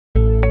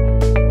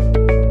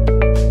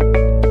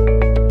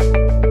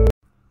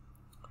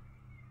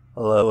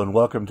Hello and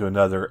welcome to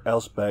another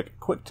Elspec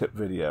quick tip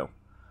video.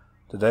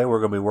 Today we're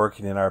going to be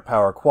working in our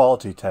power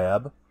quality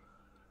tab.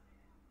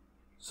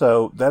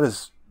 So that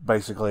is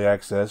basically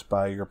accessed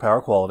by your power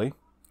quality.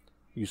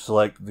 You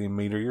select the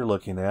meter you're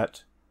looking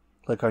at,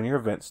 click on your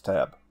events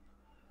tab.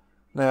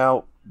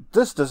 Now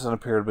this doesn't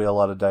appear to be a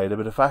lot of data,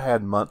 but if I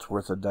had months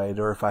worth of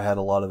data or if I had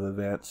a lot of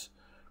events,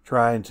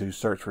 trying to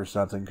search for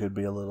something could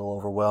be a little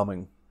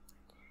overwhelming.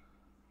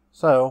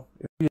 So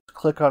if you just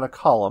click on a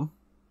column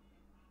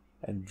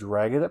and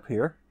drag it up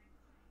here,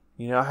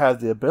 you now have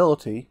the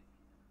ability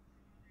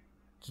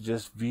to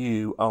just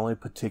view only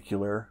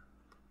particular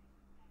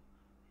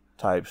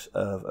types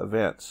of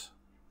events.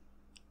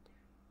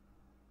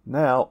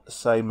 Now,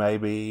 say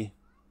maybe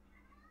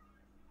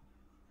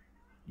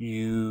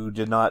you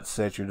did not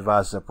set your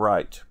device up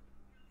right,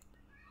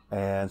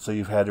 and so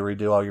you've had to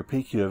redo all your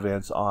PQ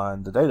events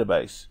on the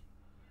database.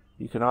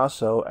 You can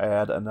also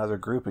add another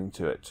grouping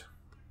to it.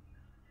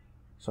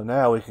 So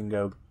now we can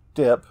go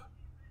dip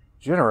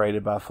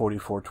generated by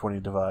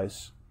 4420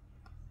 device,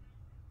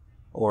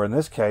 or in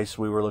this case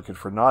we were looking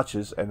for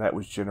notches, and that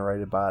was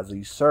generated by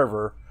the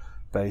server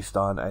based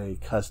on a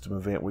custom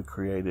event we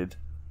created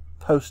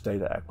post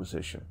data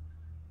acquisition.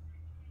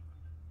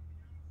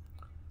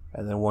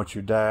 And then once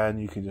you're done,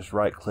 you can just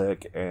right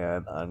click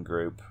and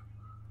ungroup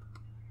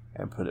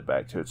and put it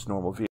back to its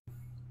normal view.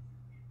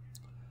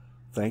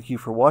 Thank you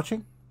for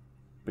watching.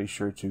 Be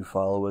sure to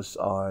follow us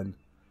on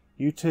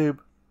YouTube,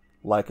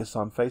 like us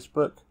on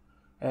Facebook,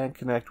 and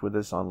connect with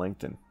us on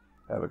LinkedIn.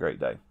 Have a great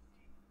day.